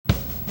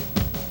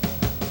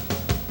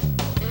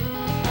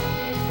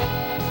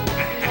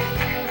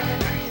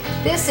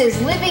This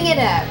is Living It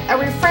Up, a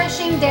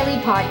refreshing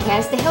daily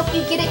podcast to help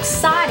you get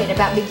excited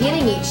about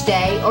beginning each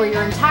day or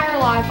your entire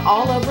life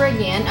all over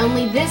again,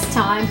 only this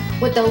time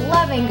with the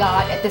loving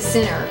God at the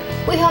center.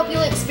 We hope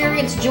you'll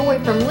experience joy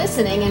from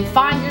listening and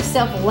find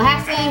yourself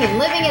laughing and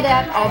living it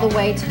up all the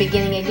way to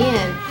beginning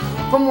again.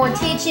 For more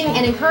teaching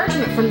and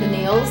encouragement from the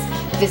Neals,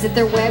 visit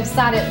their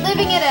website at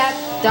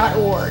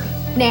livingitup.org.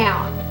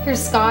 Now,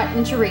 here's Scott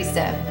and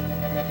Teresa.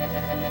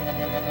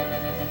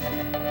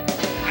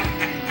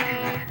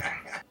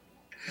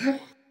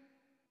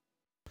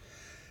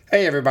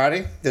 Hey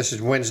everybody, this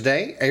is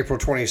Wednesday, April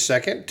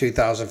 22nd,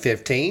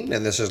 2015,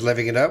 and this is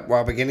Living It Up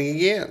While Beginning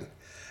Again.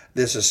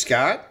 This is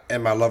Scott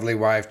and my lovely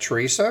wife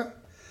Teresa,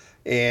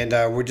 and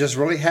we're just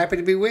really happy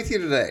to be with you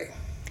today.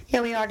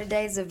 Yeah, we are.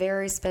 Today is a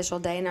very special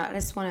day, and I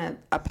just want to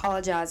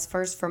apologize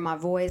first for my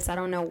voice. I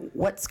don't know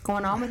what's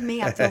going on with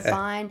me. I feel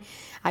fine.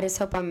 I just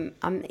hope I'm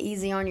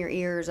easy on your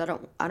ears. I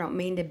don't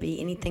mean to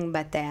be anything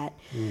but that.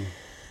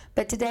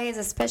 But today is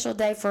a special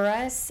day for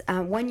us.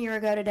 1 year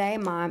ago today,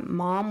 my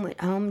mom went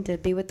home to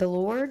be with the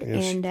Lord.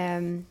 Yes.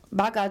 And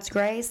by God's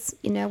grace,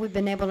 we've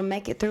been able to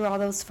make it through all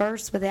those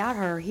firsts without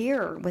her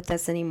here with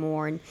us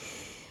anymore. And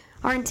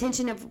our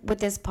intention with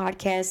this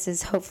podcast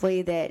is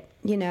hopefully that,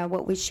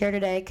 what we share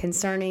today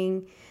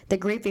concerning the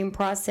grieving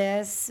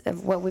process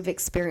of what we've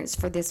experienced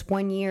for this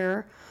 1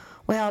 year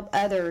will help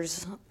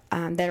others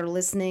that are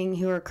listening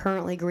who are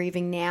currently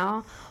grieving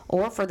now,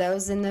 or for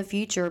those in the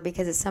future,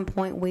 because at some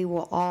point we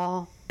will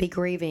all be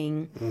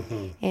grieving.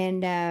 Mm-hmm.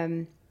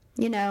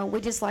 And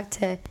we just like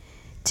to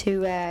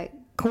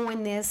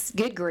coin this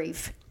good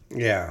grief.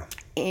 Yeah.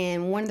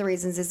 And one of the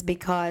reasons is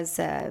because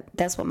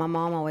that's what my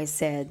mom always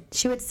said.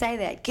 She would say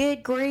that,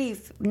 good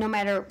grief, no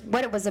matter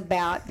what it was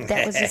about.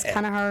 That was just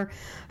kind of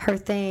her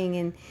thing.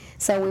 And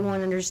so we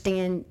want to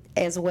understand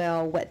as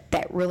well what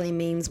that really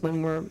means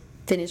when we're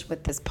finished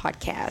with this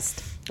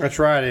podcast. That's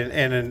right.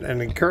 And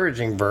an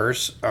encouraging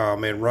verse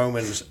in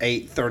Romans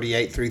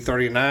 8:38 through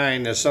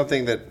 39 is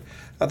something that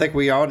I think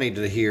we all need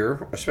to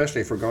hear,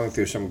 especially if we're going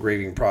through some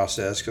grieving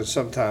process, because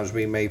sometimes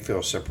we may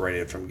feel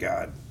separated from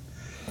God.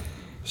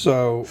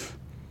 So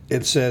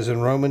it says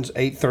in Romans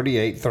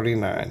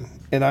 8:38-39,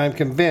 and I am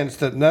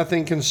convinced that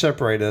nothing can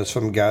separate us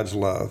from God's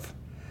love,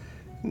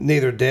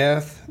 neither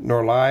death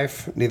nor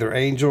life, neither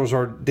angels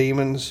or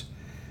demons,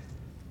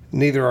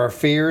 neither our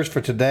fears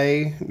for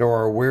today nor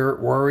our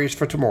worries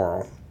for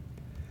tomorrow.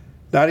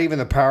 Not even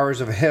the powers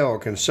of hell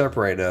can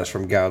separate us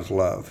from God's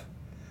love.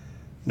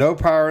 No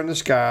power in the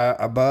sky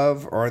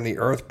above or in the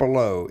earth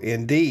below.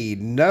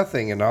 Indeed,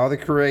 nothing in all the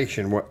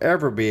creation will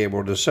ever be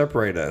able to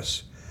separate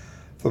us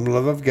from the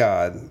love of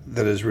God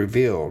that is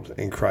revealed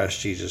in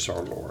Christ Jesus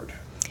our Lord.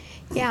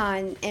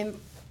 Yeah,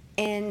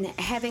 and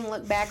having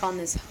looked back on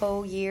this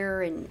whole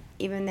year and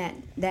even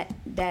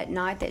that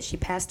night that she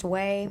passed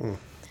away,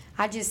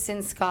 I just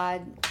sensed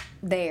God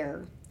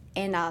there.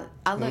 And I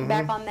look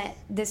back on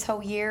this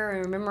whole year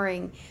and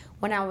remembering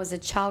when I was a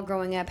child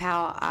growing up,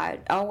 how I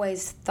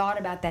always thought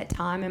about that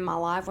time in my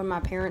life when my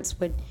parents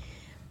would,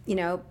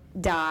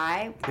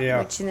 die,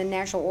 which in the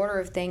natural order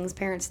of things,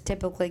 parents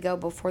typically go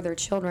before their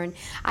children.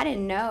 I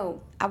didn't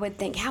know. I would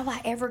think, how will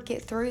I ever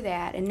get through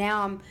that? And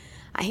now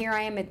here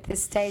I am at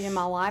this stage in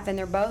my life, and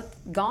they're both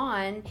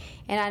gone.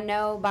 And I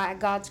know by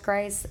God's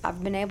grace,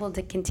 I've been able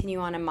to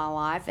continue on in my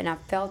life, and I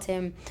felt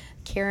Him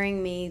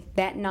carrying me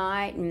that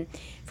night, and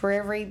for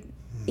every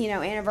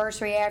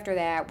anniversary after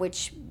that,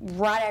 which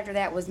right after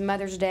that was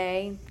Mother's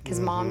Day,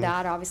 because Mom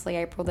died obviously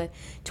April the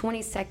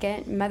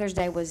 22nd. Mother's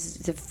Day was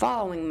the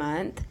following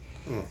month.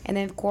 And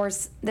then of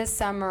course this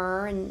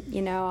summer,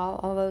 and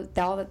all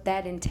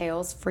that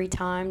entails, free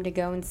time to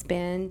go and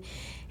spend.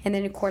 And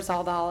then of course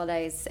all the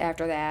holidays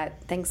after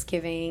that,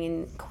 Thanksgiving,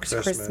 and of course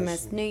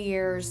Christmas, New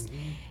Year's.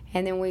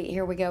 And then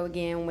here we go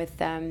again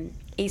with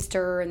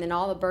Easter, and then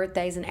all the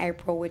birthdays in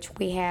April, which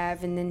we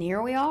have, and then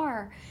here we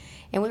are.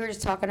 And we were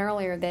just talking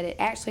earlier that it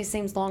actually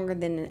seems longer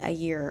than a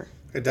year.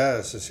 It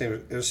does.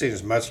 It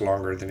seems much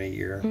longer than a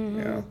year. Mm-hmm.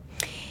 Yeah.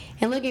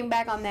 And looking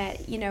back on that,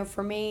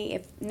 for me,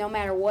 if no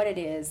matter what it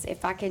is,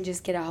 if I can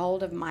just get a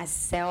hold of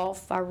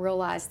myself, I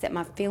realize that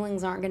my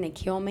feelings aren't going to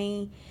kill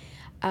me.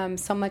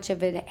 So much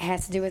of it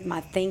has to do with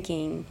my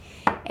thinking.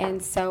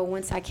 And so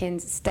once I can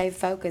stay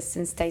focused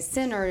and stay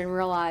centered and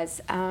realize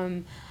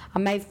I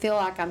may feel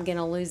like I'm going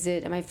to lose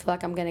it, I may feel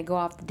like I'm going to go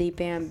off the deep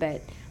end,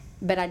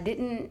 but I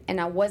didn't, and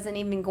I wasn't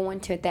even going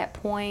to at that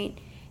point.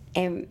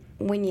 And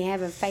when you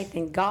have a faith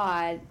in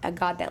God, a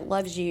God that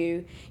loves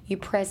you, you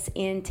press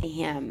into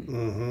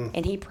Him,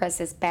 and He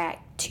presses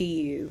back to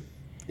you.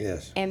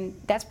 Yes. And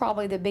that's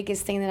probably the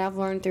biggest thing that I've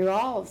learned through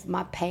all of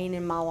my pain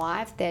in my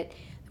life, that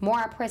the more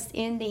I pressed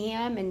into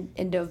Him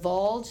and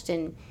divulged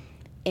and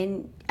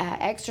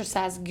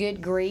exercised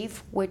good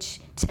grief,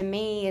 which to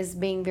me is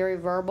being very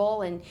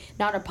verbal and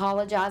not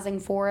apologizing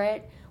for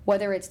it,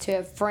 whether it's to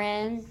a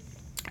friend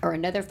or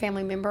another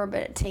family member,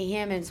 but to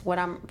Him is what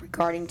I'm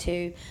regarding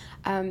to.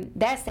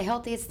 That's the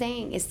healthiest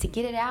thing, is to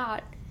get it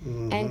out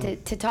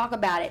and to talk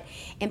about it.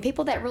 And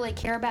people that really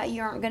care about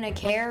you aren't going to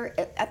care.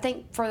 I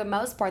think for the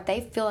most part,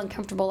 they feel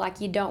uncomfortable,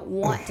 like you don't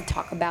want to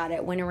talk about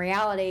it, when in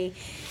reality,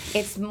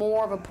 it's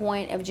more of a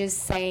point of just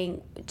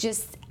saying,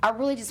 I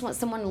really just want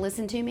someone to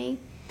listen to me.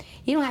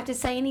 You don't have to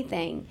say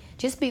anything.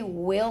 Just be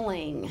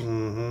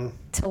willing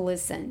to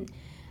listen.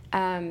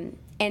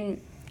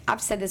 And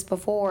I've said this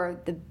before,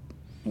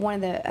 one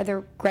of the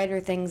other greater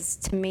things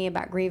to me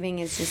about grieving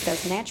is just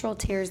those natural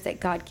tears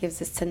that God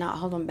gives us, to not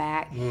hold them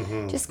back.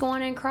 Just go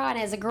on and cry. And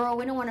as a girl,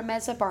 we don't want to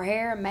mess up our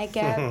hair and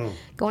makeup,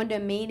 going to a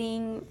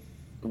meeting,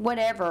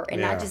 whatever.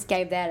 And I just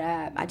gave that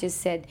up. I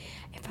just said,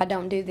 if I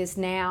don't do this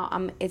now,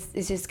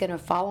 it's just going to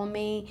follow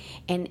me.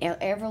 And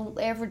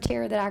every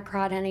tear that I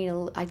cried,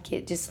 I'd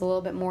get just a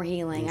little bit more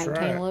healing. I'd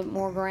gain a little bit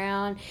more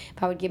ground.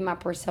 If I would give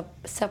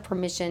myself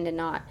permission to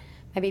not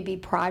maybe be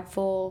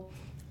prideful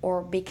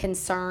or be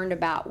concerned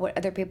about what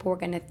other people were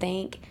going to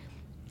think,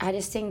 I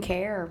just didn't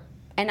care.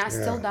 And I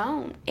still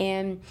don't.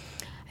 And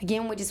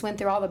again, we just went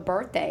through all the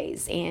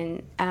birthdays,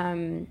 and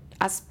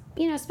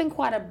I spent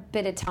quite a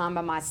bit of time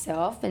by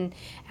myself and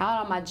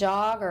out on my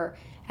jog or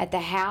at the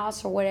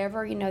house or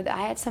whatever.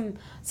 I had some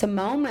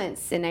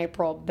moments in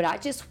April, but I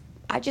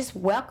just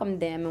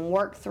welcomed them and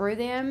worked through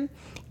them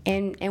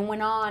and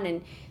went on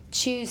and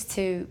choose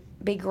to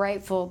be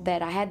grateful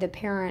that I had the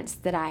parents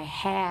that I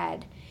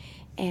had.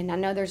 And I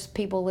know there's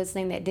people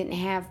listening that didn't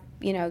have,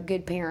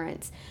 good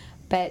parents,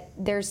 but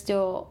there's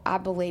still, I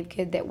believe,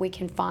 good that we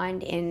can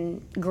find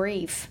in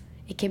grief.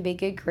 It can be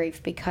good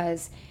grief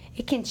because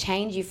it can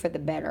change you for the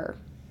better.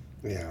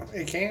 Yeah,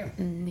 it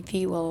can. If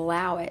you will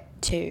allow it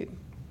to.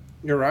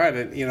 You're right.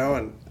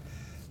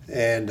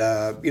 And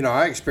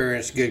I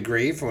experienced good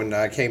grief when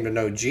I came to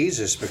know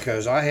Jesus,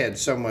 because I had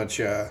so much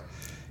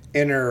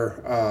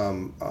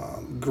inner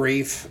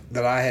grief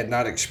that I had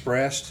not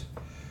expressed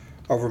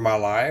over my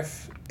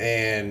life.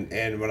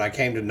 And when I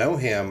came to know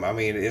him,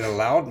 it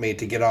allowed me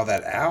to get all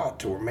that out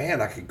to where,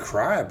 man, I could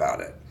cry about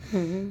it.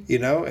 And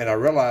I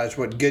realized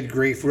what good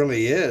grief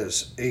really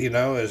is,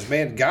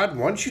 man, God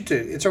wants you to,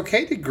 it's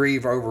okay to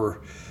grieve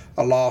over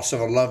a loss of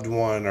a loved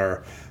one,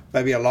 or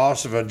maybe a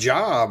loss of a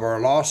job, or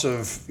a loss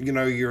of,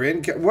 your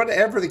income,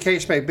 whatever the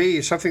case may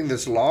be, something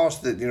that's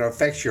lost that,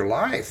 affects your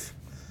life,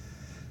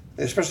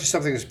 especially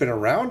something that's been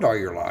around all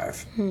your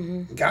life.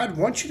 God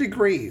wants you to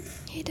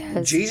grieve. He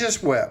does.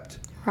 Jesus wept.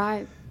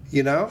 Right.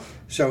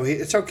 So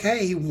it's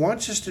okay. He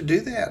wants us to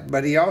do that.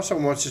 But he also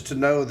wants us to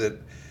know that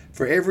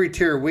for every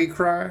tear we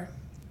cry,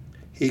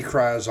 he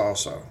cries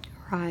also.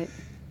 Right.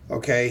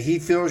 Okay? He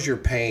feels your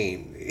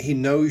pain. He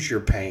knows your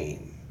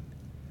pain.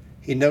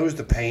 He knows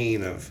the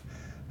pain of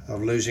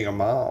losing a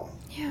mom.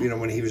 Yeah.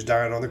 When he was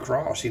dying on the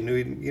cross, he knew,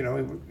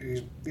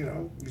 he's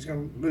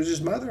going to lose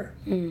his mother.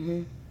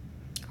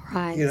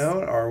 Right.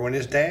 Or when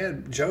his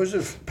dad,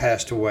 Joseph,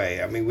 passed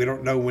away. We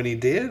don't know when he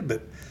did,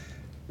 but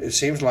it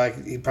seems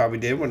like he probably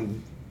did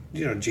when,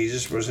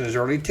 Jesus was in his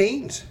early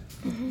teens.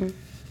 You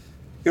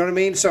know what I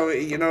mean? So,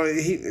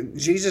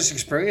 Jesus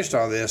experienced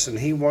all this, and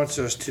he wants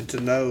us to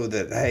know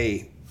that,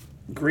 hey,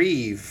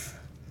 grieve,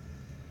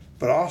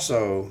 but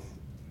also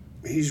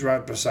he's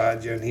right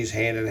beside you, and he's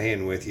hand in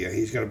hand with you.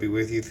 He's going to be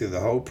with you through the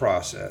whole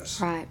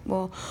process. Right.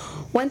 Well,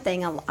 one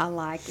thing I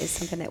like is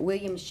something that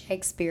William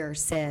Shakespeare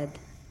said.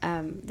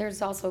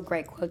 There's also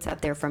great quotes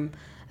out there from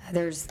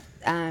others.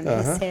 He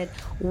said,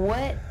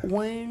 "What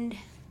wound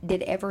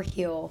did ever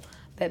heal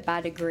but by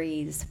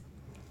degrees?"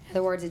 In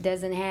other words, it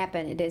doesn't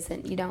happen.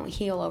 You don't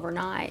heal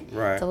overnight.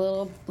 Right. It's a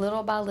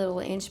little by little,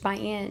 inch by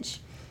inch.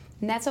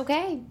 And that's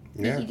okay.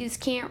 Yeah.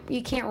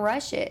 You can't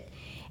rush it.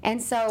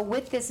 And so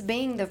with this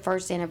being the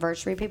first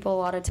anniversary, people a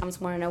lot of times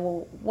want to know,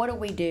 well, what do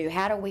we do?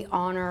 How do we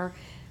honor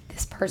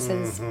this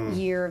person's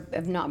year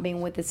of not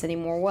being with us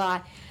anymore?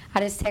 Well, I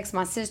just text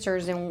my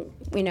sisters, and,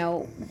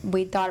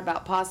 we thought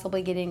about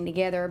possibly getting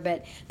together.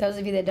 But those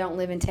of you that don't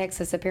live in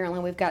Texas, apparently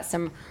we've got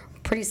some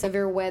pretty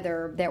severe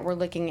weather that we're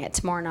looking at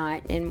tomorrow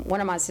night. And one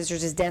of my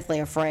sisters is deathly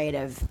afraid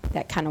of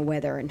that kind of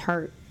weather. And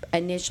her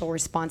initial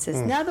response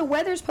is, no, the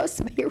weather's supposed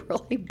to be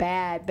really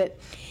bad. But,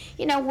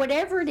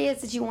 whatever it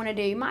is that you want to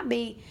do, it might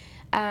be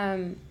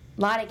light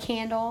a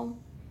candle.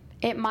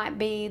 It might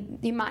be,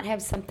 you might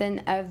have something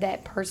of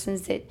that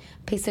person's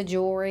piece of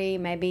jewelry,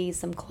 maybe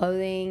some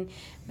clothing,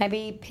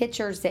 maybe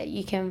pictures that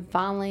you can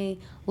finally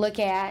look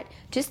at.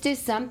 Just do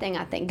something,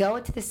 I think. Go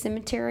to the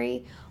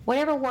cemetery,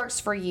 whatever works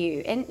for you.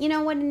 And you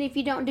know what? And if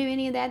you don't do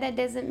any of that, that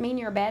doesn't mean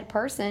you're a bad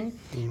person.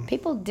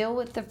 People deal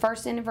with the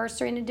first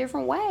anniversary in a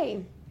different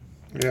way.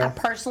 Yeah. I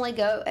personally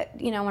go,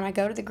 when I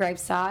go to the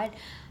graveside,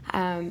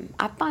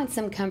 I find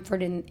some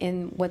comfort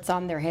in what's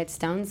on their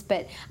headstones,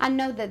 but I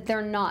know that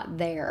they're not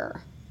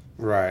there.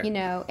 Right.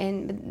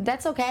 And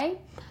that's okay.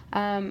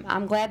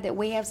 I'm glad that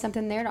we have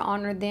something there to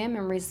honor them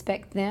and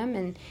respect them,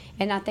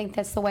 and I think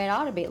that's the way it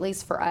ought to be, at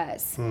least for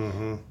us.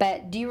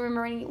 But do you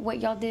remember what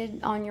y'all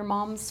did on your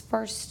mom's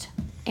first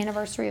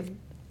anniversary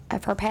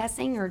of her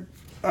passing? Or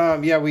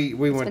yeah, we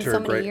went to her so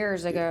many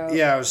years ago.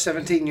 Yeah, it was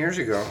 17 years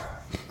ago.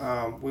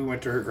 We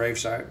went to her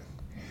gravesite,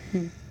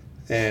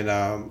 and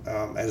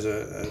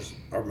as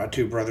my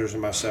two brothers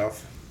and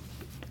myself,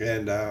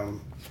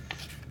 and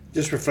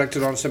just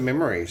reflected on some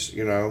memories.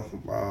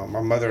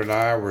 My mother and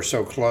I were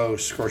so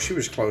close. Of course, she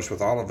was close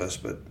with all of us,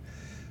 but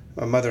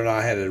my mother and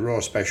I had a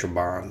real special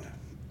bond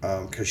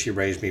because she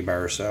raised me by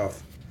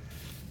herself.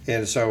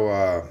 And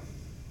so,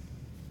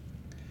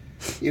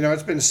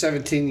 it's been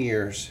 17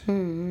 years.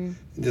 Mm-hmm.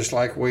 Just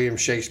like William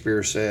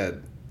Shakespeare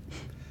said,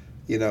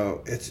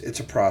 it's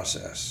a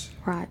process.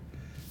 Right.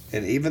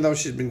 And even though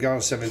she's been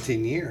gone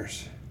 17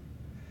 years,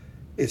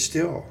 I'm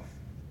still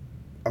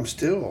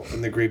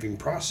in the grieving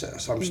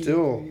process. I'm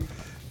still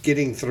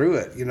getting through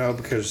it,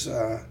 because,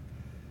 and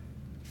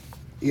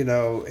we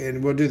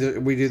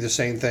do the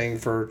same thing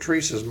for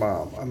Teresa's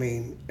mom. I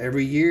mean,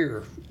 every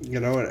year,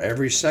 and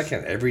every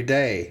second, every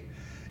day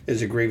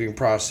is a grieving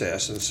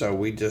process. And so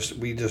we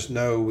just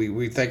know,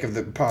 we think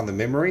upon the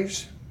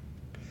memories,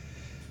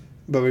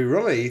 but we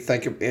really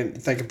think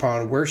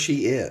upon where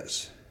she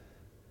is.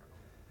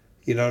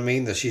 You know what I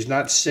mean? That she's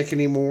not sick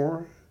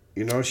anymore.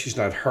 She's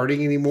not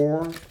hurting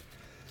anymore.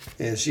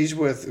 And she's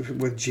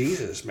with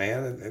Jesus,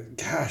 man. And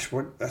gosh,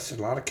 that's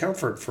a lot of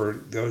comfort for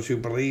those who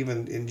believe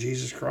in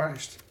Jesus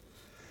Christ.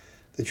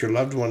 That your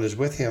loved one is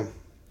with him.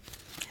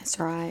 That's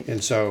right.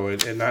 And so,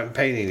 and not in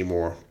pain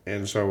anymore.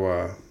 And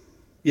so,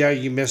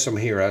 you miss them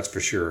here, that's for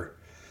sure.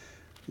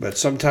 But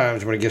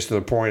sometimes when it gets to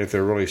the point, if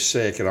they're really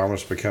sick, it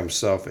almost becomes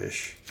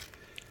selfish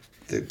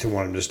to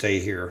want them to stay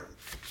here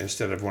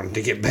instead of wanting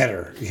to get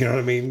better. You know what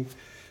I mean?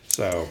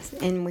 So,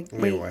 and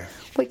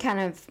we kind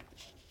of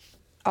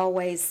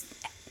always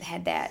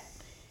had that,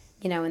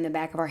 in the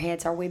back of our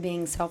heads. Are we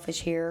being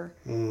selfish here?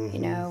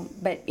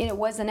 Mm-hmm. But it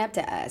wasn't up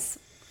to us.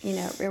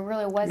 It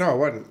really wasn't. No, it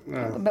wasn't.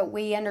 No. But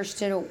we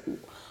understood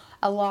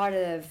a lot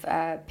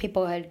of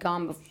people had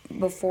gone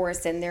before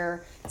us in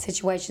their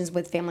situations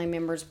with family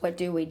members. What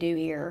do we do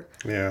here?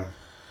 Yeah.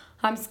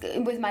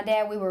 With my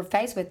dad, we were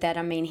faced with that.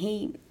 I mean,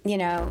 he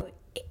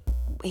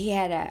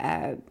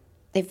had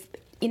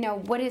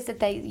what is it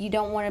that you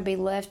don't want to be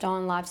left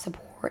on life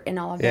support and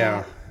all of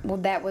that? Well,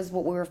 that was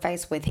what we were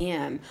faced with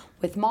him.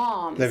 With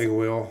Mom's. Living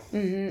will.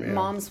 Mm-hmm. Yeah.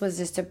 Mom's was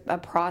just a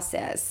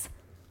process,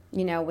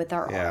 with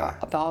our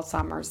of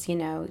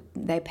Alzheimer's.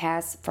 They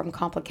pass from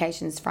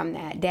complications from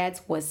that.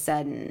 Dad's was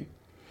sudden.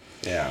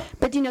 Yeah.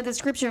 But, the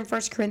scripture in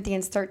 1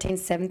 Corinthians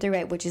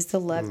 13:7-8, which is the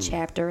love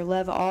chapter,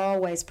 love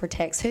always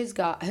protects. Who's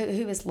God?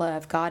 Who is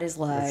love? God is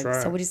love. That's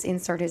right. So we just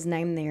insert his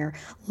name there.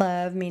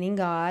 Love, meaning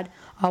God,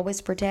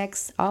 always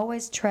protects,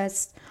 always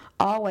trusts,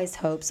 always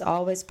hopes,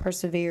 always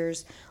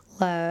perseveres.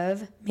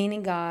 Love,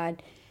 meaning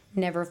God,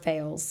 never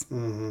fails.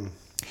 Mm-hmm.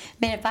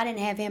 Man, if I didn't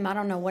have him, I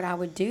don't know what I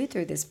would do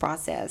through this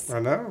process.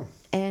 I know.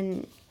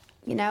 And,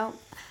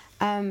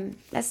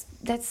 that's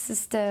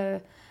just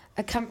a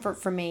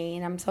comfort for me,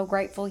 and I'm so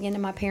grateful again to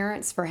my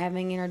parents for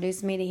having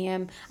introduced me to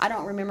him. I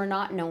don't remember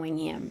not knowing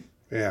him.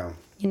 Yeah.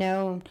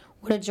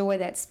 What a joy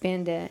that's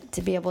been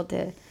to be able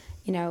to,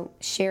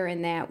 share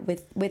in that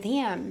with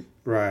him.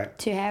 Right.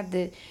 To have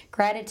the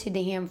gratitude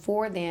to him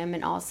for them,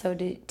 and also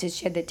to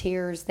shed the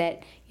tears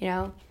that,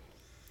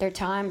 their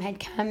time had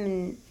come,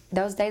 and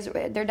those days,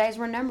 their days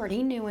were numbered.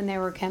 He knew when they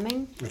were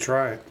coming. That's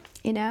right.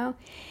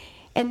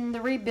 And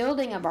the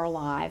rebuilding of our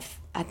life,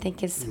 I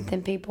think, is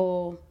something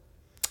people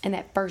in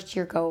that first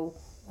year go,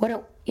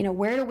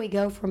 where do we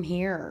go from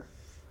here?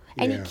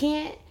 And you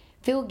can't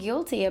feel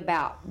guilty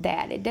about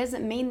that. It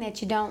doesn't mean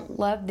that you don't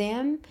love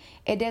them.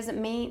 It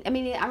doesn't mean,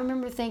 I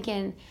remember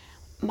thinking,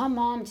 my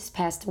mom just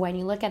passed away, and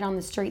you look out on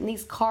the street, and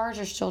these cars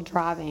are still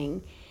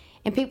driving,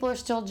 and people are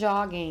still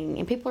jogging,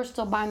 and people are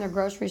still buying their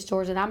grocery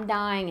stores, and I'm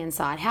dying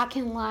inside. How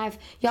can life,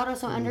 y'all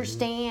don't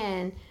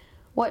understand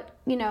what,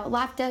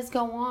 life does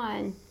go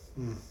on.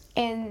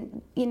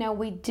 And,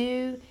 we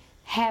do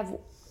have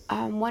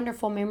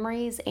wonderful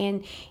memories,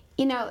 and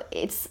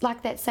it's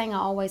like that saying I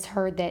always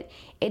heard, that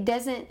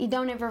you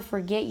don't ever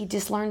forget, you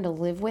just learn to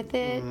live with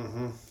it.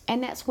 Mm-hmm.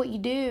 And that's what you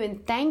do.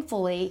 And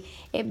thankfully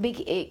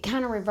it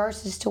kind of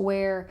reverses to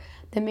where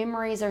the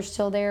memories are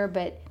still there,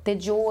 but the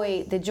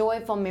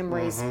joyful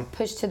memories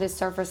push to the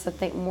surface, I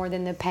think, more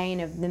than the pain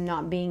of them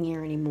not being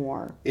here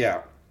anymore.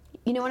 Yeah.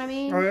 You know what I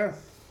mean? Oh yeah.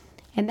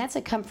 And that's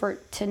a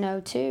comfort to know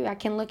too. I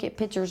can look at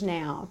pictures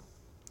now.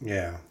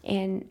 Yeah.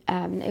 And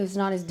it was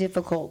not as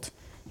difficult,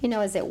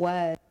 as it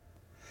was.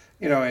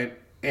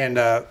 And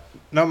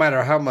no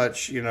matter how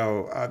much,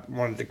 I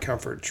wanted to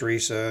comfort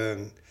Teresa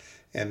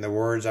and the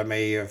words I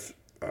may have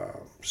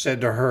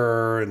said to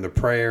her, and the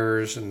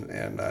prayers,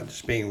 and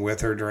just being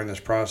with her during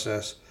this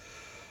process,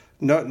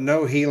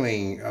 no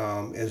healing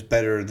is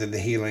better than the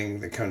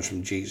healing that comes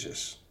from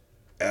Jesus.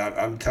 And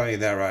I'm telling you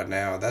that right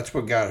now. That's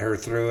what got her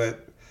through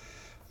it,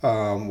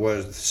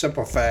 was the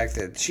simple fact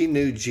that she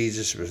knew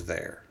Jesus was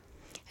there.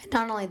 And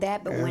not only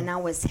that, but when I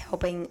was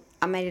helping,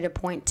 I made it a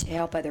point to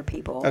help other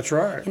people. That's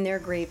right. In their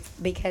grief,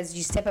 because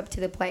you step up to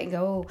the plate and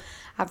go,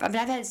 I've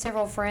had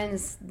several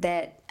friends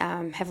that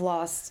have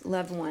lost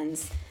loved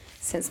ones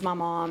since my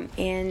mom,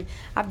 and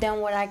I've done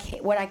what I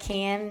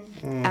can.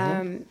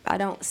 Mm-hmm. I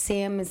don't see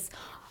them as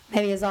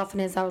maybe as often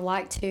as I would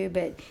like to,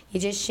 but you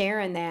just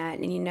sharing that,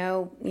 and you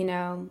know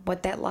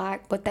what that's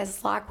like,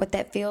 what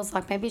that feels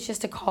like. Maybe it's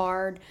just a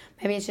card,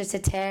 maybe it's just a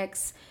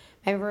text,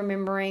 maybe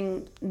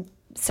remembering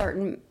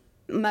certain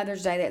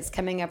Mother's Day that's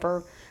coming up,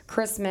 or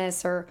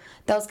Christmas, or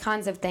those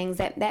kinds of things.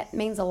 That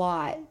means a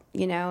lot,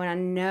 and I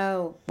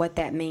know what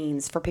that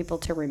means for people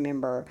to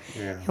remember.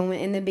 Yeah. And when,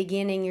 in the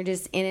beginning, you're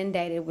just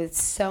inundated with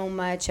so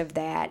much of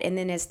that, and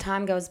then as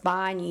time goes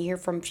by and you hear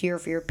from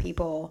fewer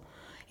people,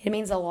 it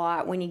means a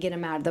lot when you get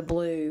them out of the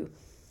blue.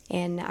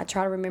 And I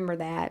try to remember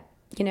that,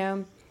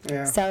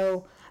 Yeah.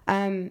 So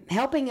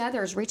helping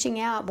others, reaching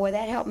out, boy,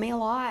 that helped me a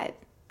lot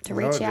to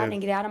reach out and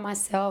get out of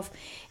myself.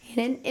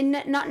 And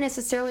not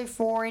necessarily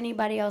for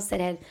anybody else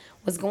that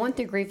was going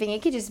through grieving.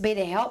 It could just be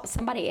to help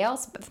somebody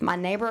else, my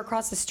neighbor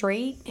across the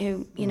street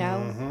who,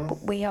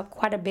 we help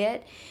quite a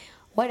bit.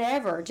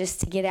 Whatever,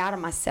 just to get out of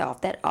myself.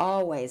 That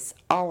always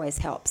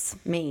helps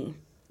me.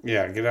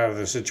 Yeah, get out of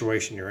the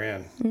situation you're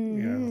in.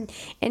 Mm-hmm.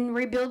 And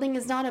rebuilding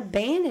is not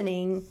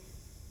abandoning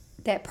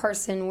that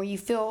person where you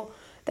feel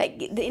that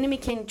the enemy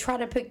can try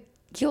to put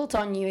guilt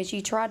on you as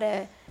you try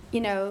to,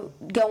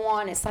 go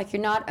on. It's like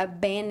you're not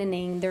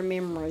abandoning their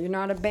memory. You're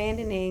not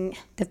abandoning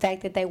the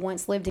fact that they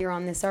once lived here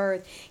on this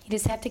earth. You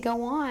just have to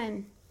go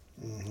on.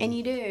 Mm-hmm. And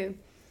you do,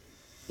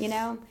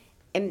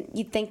 and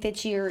you think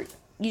that you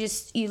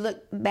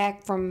look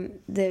back from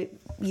the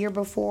year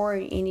before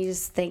and you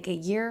just think a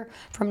year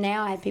from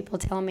now. I had people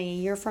telling me a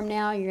year from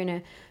now you're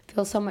going to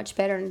feel so much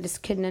better, and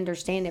just couldn't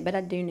understand it, but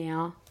I do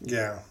now.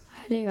 Yeah.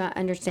 I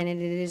understand it.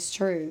 It is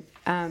true.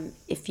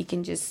 If you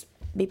can just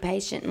be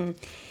patient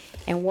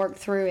and work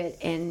through it,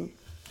 and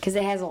because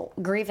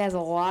grief has a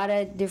lot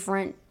of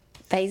different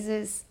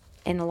phases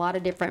and a lot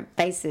of different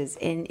faces,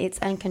 and it's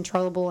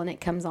uncontrollable and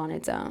it comes on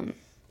its own.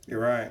 You're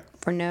right.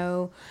 For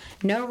no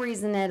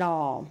reason at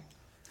all.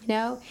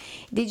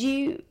 Did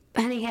you,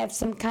 honey, have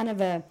some kind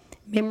of a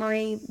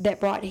memory that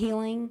brought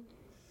healing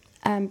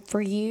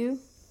for you?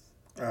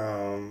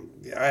 I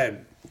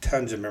had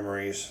tons of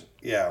memories.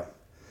 Yeah.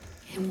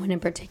 And one in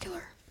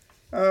particular?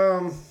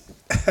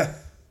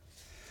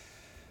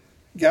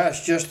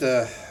 Gosh, just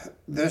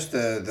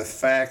the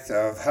fact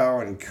of how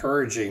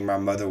encouraging my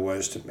mother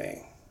was to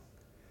me.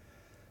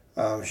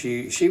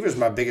 She was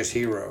my biggest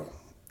hero.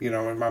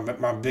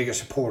 My biggest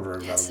supporter,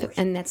 in other words.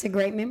 And that's a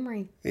great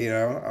memory.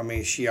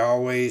 She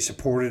always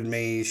supported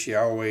me. She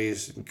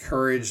always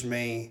encouraged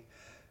me,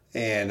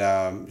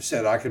 and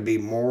said I could be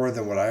more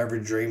than what I ever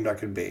dreamed I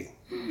could be.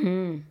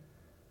 Mm-hmm.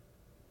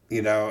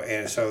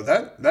 And so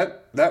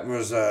that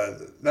was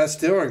that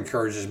still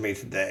encourages me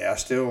today. I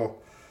still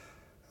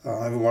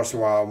every once in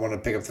a while I want to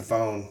pick up the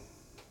phone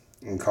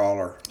and call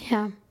her.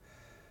 Yeah.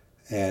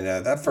 And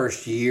that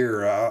first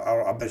year,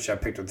 I bet you I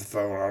picked up the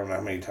phone, I don't know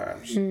how many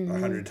times,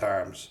 100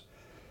 times,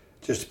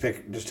 just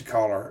to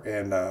call her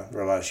and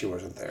realize she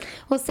wasn't there.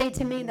 Well, see,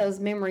 to me,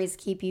 those memories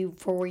keep you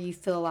for where you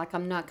feel like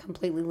I'm not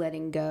completely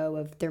letting go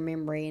of their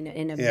memory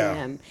and of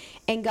them.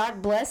 And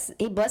God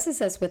He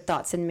blesses us with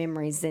thoughts and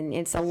memories, and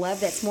it's a love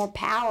that's more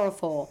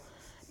powerful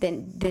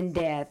than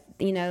death.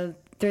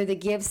 Through the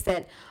gifts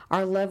that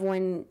our loved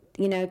one,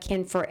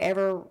 can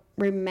forever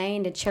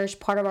remain a cherished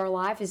part of our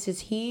life is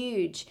just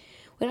huge.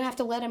 We don't have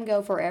to let them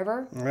go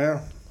forever.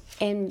 Yeah.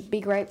 And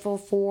be grateful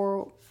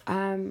for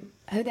who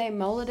they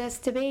molded us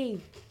to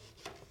be.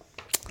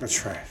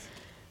 That's right.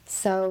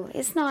 So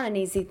it's not an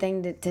easy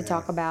thing to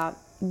talk about,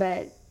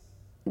 but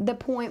the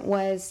point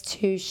was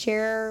to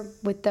share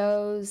with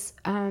those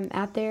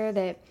out there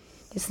that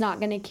it's not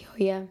going to kill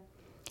you.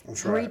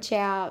 That's right. Reach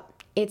out.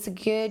 It's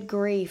good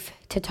grief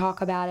to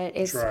talk about it.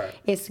 That's right.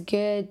 It's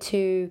good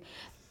to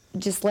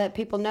just let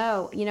people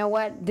know, you know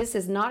what, this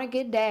is not a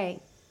good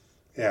day.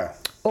 Yeah.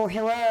 Or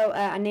hello,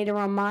 I need to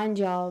remind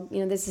y'all,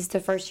 this is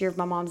the first year of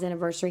my mom's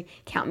anniversary.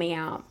 Count me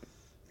out.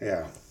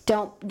 Yeah.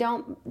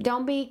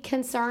 Don't be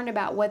concerned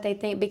about what they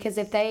think, because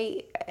if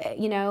they,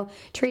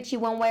 treat you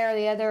one way or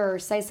the other or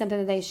say something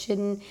that they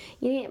shouldn't,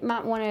 you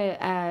might want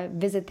to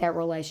visit that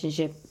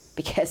relationship,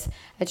 because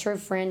a true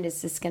friend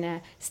is just going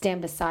to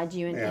stand beside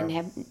you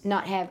and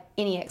not have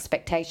any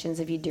expectations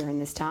of you during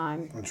this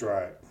time. That's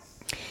right.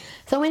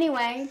 So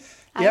anyway,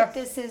 I hope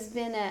this has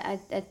been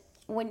the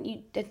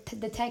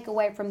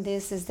takeaway from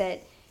this is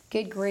that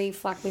good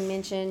grief, like we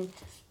mentioned,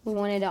 we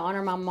wanted to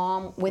honor my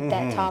mom with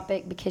that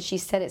topic because she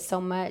said it so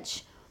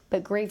much.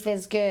 But grief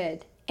is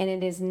good, and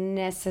it is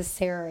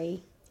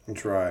necessary.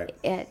 That's right.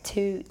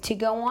 To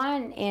go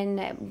on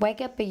and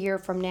wake up a year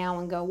from now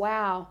and go,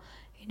 wow,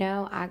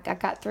 I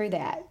got through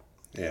that.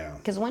 Yeah.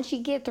 Because once you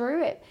get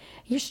through it,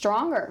 you're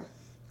stronger.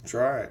 That's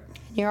right.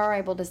 You are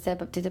able to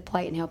step up to the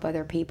plate and help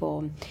other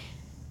people.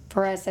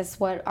 For us, that's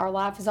what our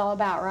life is all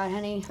about, right,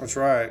 honey? That's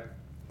right.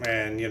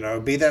 And,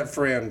 be that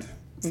friend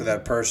for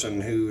that person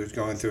who is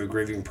going through a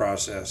grieving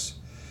process.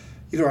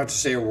 You don't have to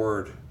say a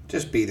word.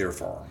 Just be there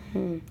for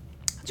them.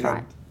 That's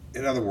right.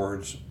 In other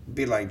words,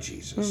 be like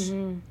Jesus.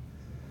 Mm-hmm.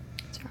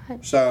 That's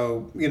right.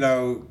 So,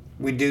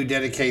 we do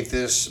dedicate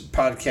this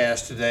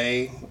podcast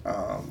today,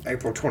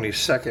 April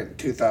 22nd,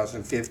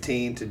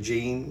 2015, to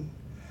Jean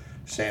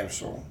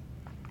Samsel.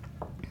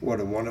 What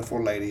a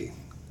wonderful lady.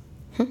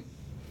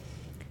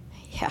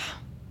 Yeah.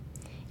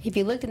 If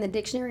you looked in the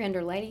dictionary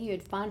under lady,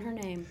 you'd find her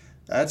name.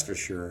 That's for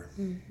sure.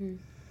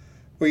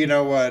 Well, you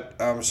know what?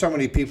 So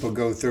many people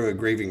go through a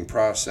grieving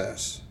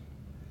process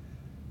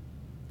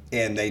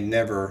and they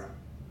never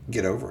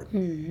get over it.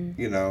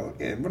 You know,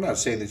 and we're not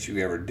saying that you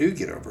ever do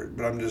get over it,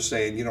 but I'm just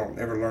saying you don't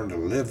ever learn to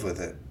live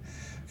with it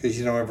because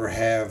you don't ever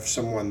have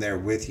someone there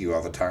with you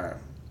all the time.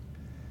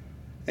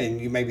 And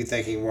you may be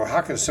thinking, well,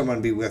 how can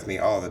someone be with me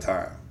all the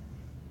time?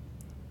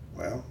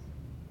 Well,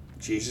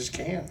 Jesus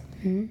can.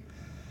 And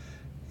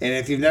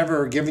if you've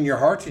never given your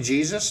heart to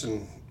Jesus,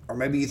 or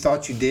maybe you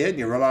thought you did and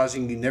you're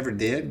realizing you never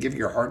did, give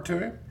your heart to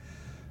him,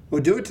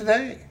 well, do it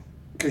today.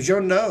 Because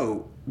you'll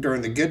know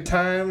during the good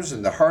times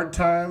and the hard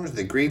times,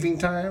 the grieving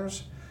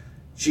times,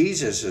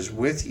 Jesus is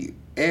with you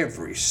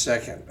every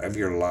second of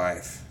your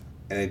life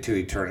and into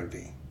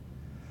eternity.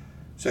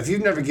 So if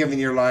you've never given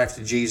your life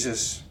to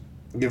Jesus,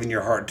 given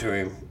your heart to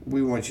him,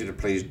 we want you to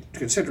please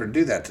consider to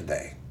do that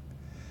today.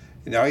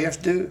 And all you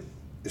have to do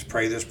is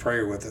pray this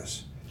prayer with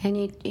us.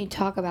 And you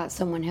talk about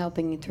someone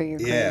helping you through your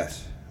grief.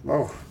 Yes.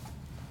 Oh,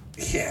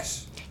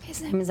 yes.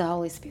 His name is the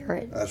Holy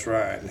Spirit. That's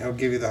right. And he'll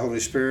give you the Holy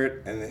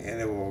Spirit, and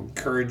it will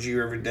encourage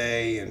you every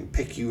day and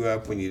pick you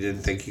up when you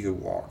didn't think you could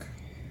walk.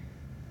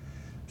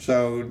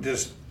 So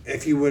just,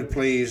 if you would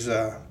please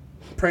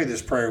pray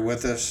this prayer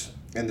with us.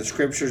 In the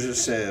scriptures it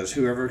says,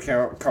 whoever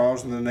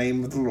calls in the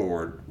name of the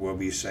Lord will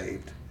be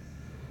saved.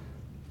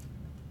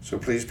 So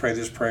please pray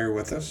this prayer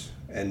with us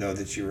and know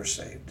that you are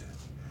saved.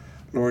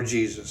 Lord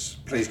Jesus,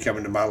 please come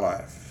into my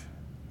life.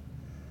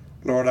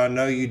 Lord, I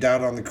know you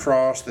died on the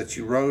cross, that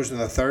you rose on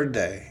the third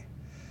day.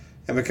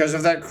 And because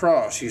of that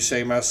cross, you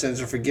say my sins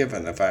are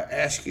forgiven if I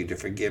ask you to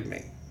forgive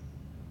me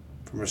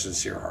from a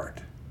sincere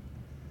heart.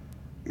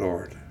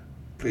 Lord,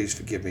 please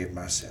forgive me of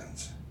my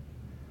sins.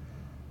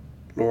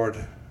 Lord,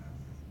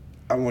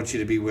 I want you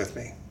to be with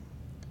me.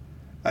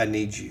 I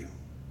need you.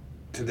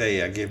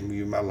 Today I give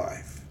you my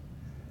life.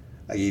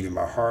 I give you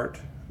my heart,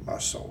 my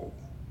soul,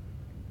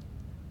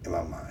 and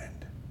my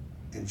mind.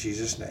 In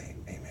Jesus'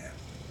 name, amen.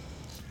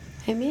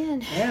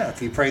 Amen. Yeah, if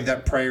you prayed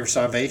that prayer of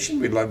salvation,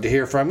 we'd love to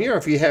hear from you. Or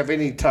if you have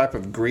any type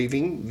of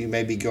grieving you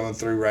may be going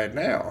through right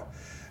now,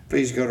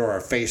 please go to our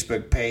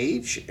Facebook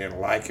page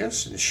and like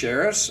us and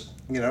share us.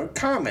 You know,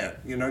 comment.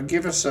 You know,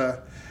 give us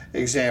a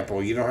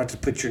example. You don't have to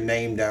put your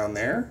name down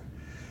there,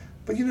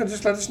 but you know,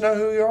 just let us know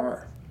who you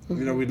are.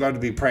 You know, we'd love to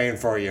be praying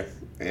for you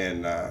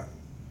and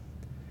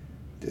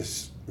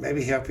just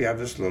maybe help you out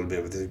just a little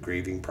bit with the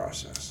grieving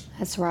process.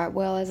 That's right.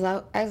 Well,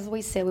 as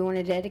we said, we want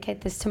to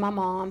dedicate this to my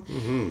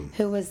mom,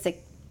 who was the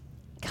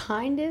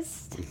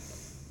kindest,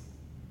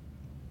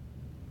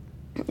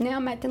 now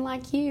I'm acting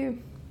like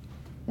you,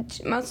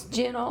 most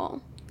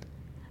gentle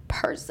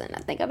person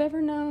I think I've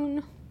ever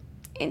known.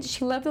 And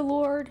she loved the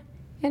Lord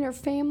and her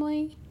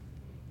family,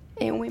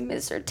 and we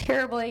miss her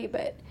terribly,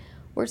 but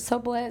we're so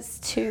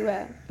blessed to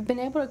have been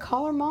able to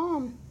call her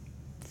mom.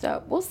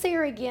 So we'll see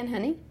her again,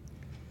 honey.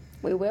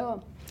 We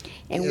will.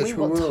 And Yes, we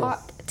will we will.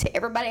 talk to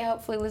everybody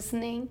hopefully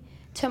listening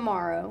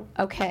tomorrow,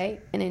 okay?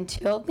 And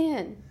until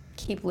then,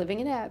 keep living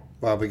it up.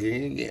 While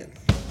beginning again.